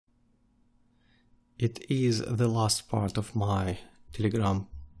It is the last part of my Telegram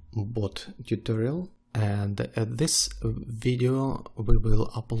bot tutorial, and at this video we will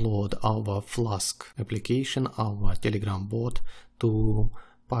upload our Flask application, our Telegram bot, to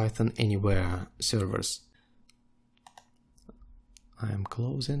PythonAnyWhere servers. I am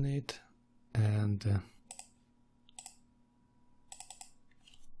closing it, and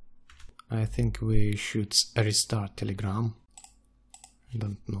I think we should restart Telegram. I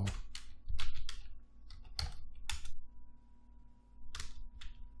don't know.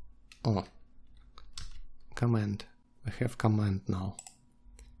 Oh, command. We have command now.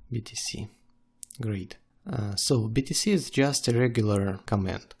 BTC. Great. So BTC is just a regular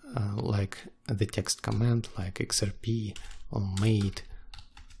command, like the text command, like XRP or made,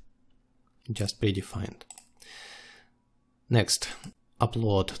 just predefined. Next,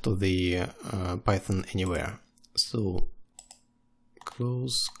 upload to the PythonAnyWhere. So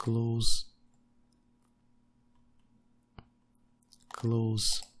close.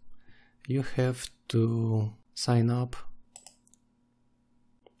 You have to sign up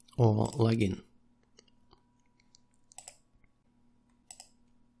or log in.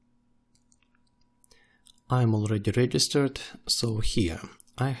 I'm already registered, so here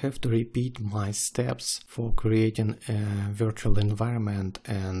I have to repeat my steps for creating a virtual environment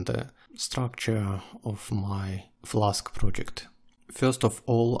and structure of my Flask project. First of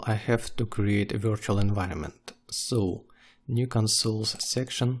all, I have to create a virtual environment. So, new consoles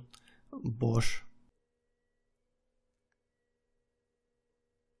section, Bosch,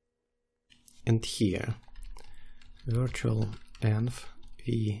 and here virtual env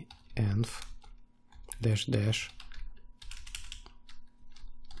venv --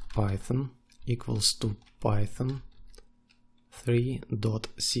 python equals to python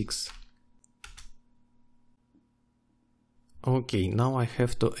 3.6. Okay, now I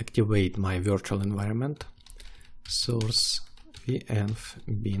have to activate my virtual environment. Source venv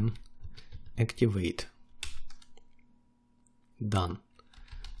bin activate. Done.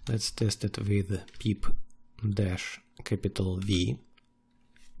 Let's test it with pip -V.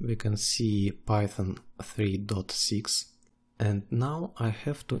 We can see Python 3.6, and now I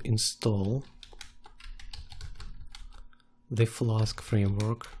have to install the Flask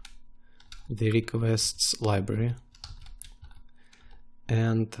framework, the requests library,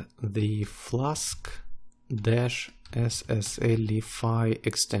 and the Flask-SSLify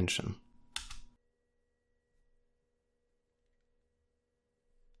extension.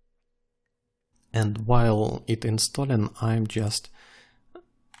 And while it installing, I'm just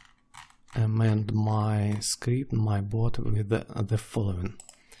amend my script, my bot, with the following.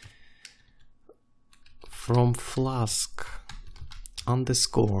 From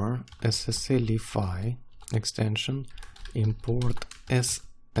Flask_SSLify extension, import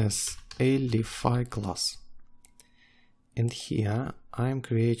SSLify class. And here I'm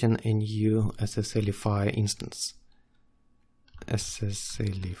creating a new SSLify instance.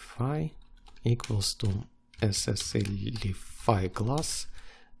 SSLify equals to SSLify class,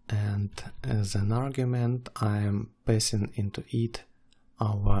 and as an argument I am passing into it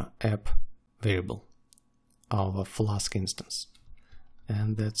our app variable, our Flask instance,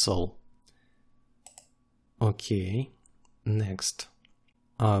 and that's all. Okay, next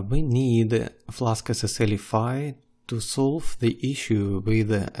we need Flask-SSLify to solve the issue with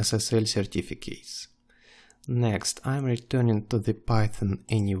the SSL certificates. Next, I'm returning to the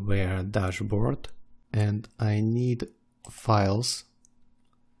PythonAnyWhere dashboard, and I need files.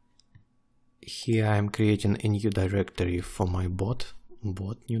 Here I'm creating a new directory for my bot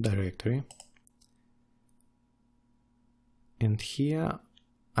new directory. And here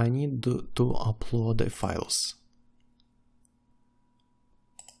I need to upload the files.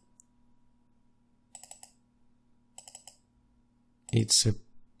 It's a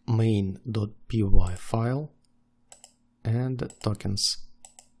main.py file and tokens.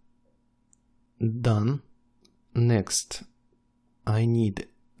 Done. Next, I need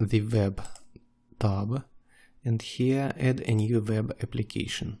the web tab, and here add a new web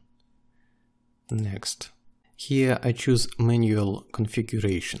application. Next, here I choose manual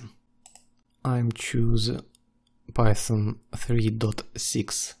configuration. I'm choose Python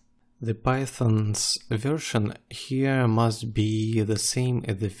 3.6. The Python's version here must be the same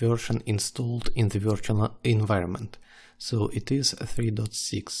as the version installed in the virtual environment, so it is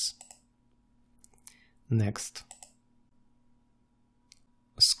 3.6. Next,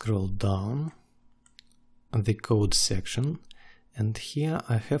 scroll down the code section, and here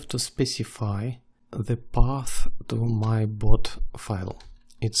I have to specify the path to my bot file.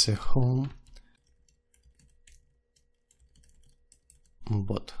 It's a home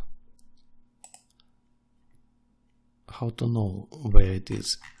bot. how to know where it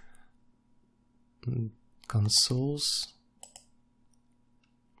is. Consoles,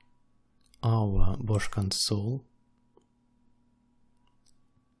 our Bosch console,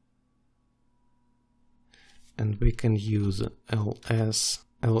 and we can use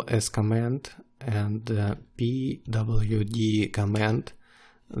ls command and pwd command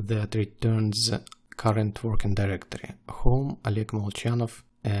that returns current working directory, home Oleg Molchanov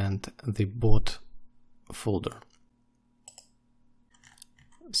and the bot folder.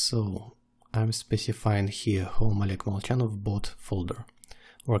 So I'm specifying here home Oleg Molchanov bot folder,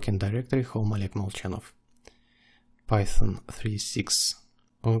 working directory home Oleg Molchanov, Python 3.6.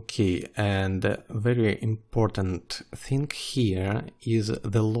 Okay, and a very important thing here is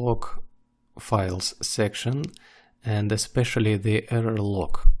the log files section, and especially the error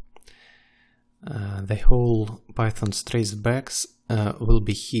log. The whole Python's tracebacks will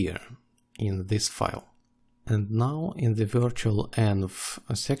be here in this file. And now in the virtual env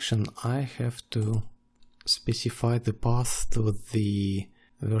section I have to specify the path to the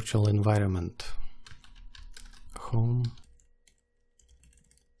virtual environment, home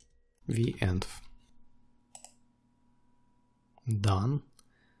venv. Done.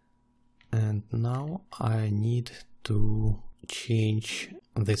 And now I need to change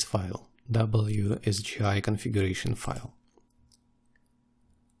this file, Wsgi configuration file.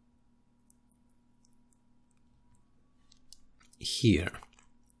 Here.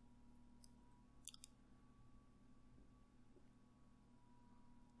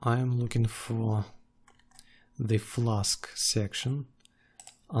 I am looking for the Flask section,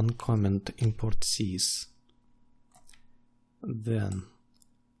 uncomment import sys, then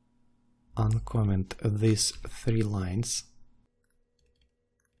uncomment these 3 lines,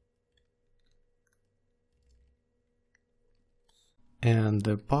 and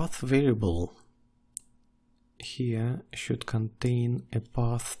the path variable here should contain a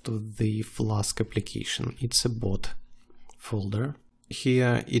path to the Flask application. It's a bot folder.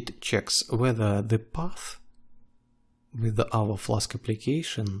 Here it checks whether the path with our Flask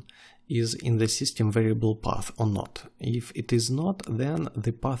application is in the system variable path or not. If it is not, then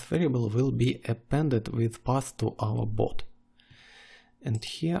the path variable will be appended with path to our bot. And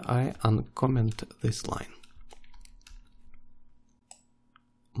here I uncomment this line.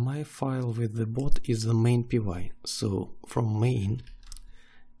 My file with the bot is the main py, so from main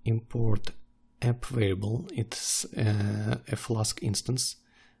import app variable, it's a Flask instance,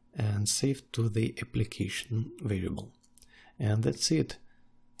 and save to the application variable. And that's it.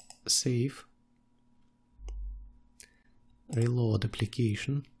 Save, reload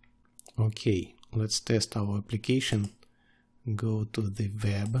application. Okay, let's test our application. Go to the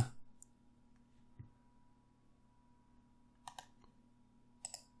web.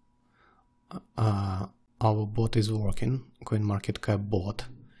 Our bot is working, CoinMarketCap bot.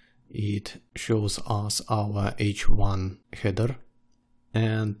 It shows us our h1 header.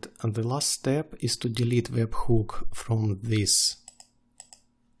 And the last step is to delete Webhook from this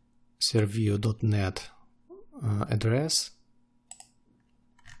servio.net address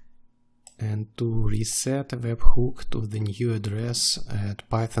and to reset Webhook to the new address at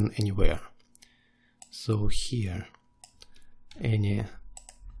PythonAnyWhere. So here, any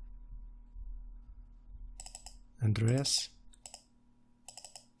address,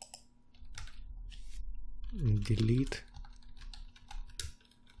 delete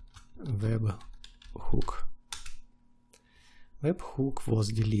Webhook. Webhook was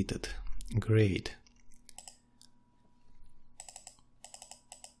deleted. Great.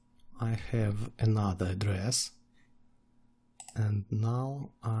 I have another address, and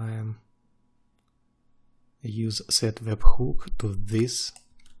now I use set webhook to this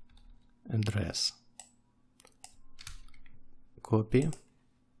address. Copy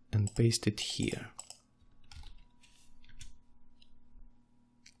and paste it here.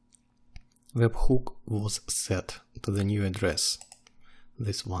 Webhook was set to the new address,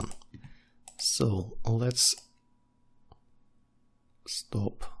 this one. So let's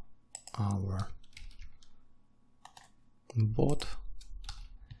stop our bot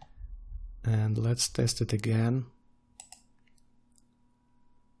and let's test it again.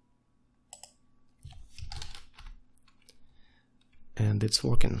 And it's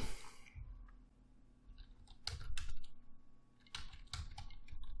working.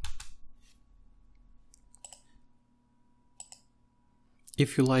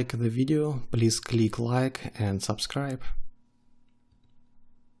 If you like the video, please click like and subscribe.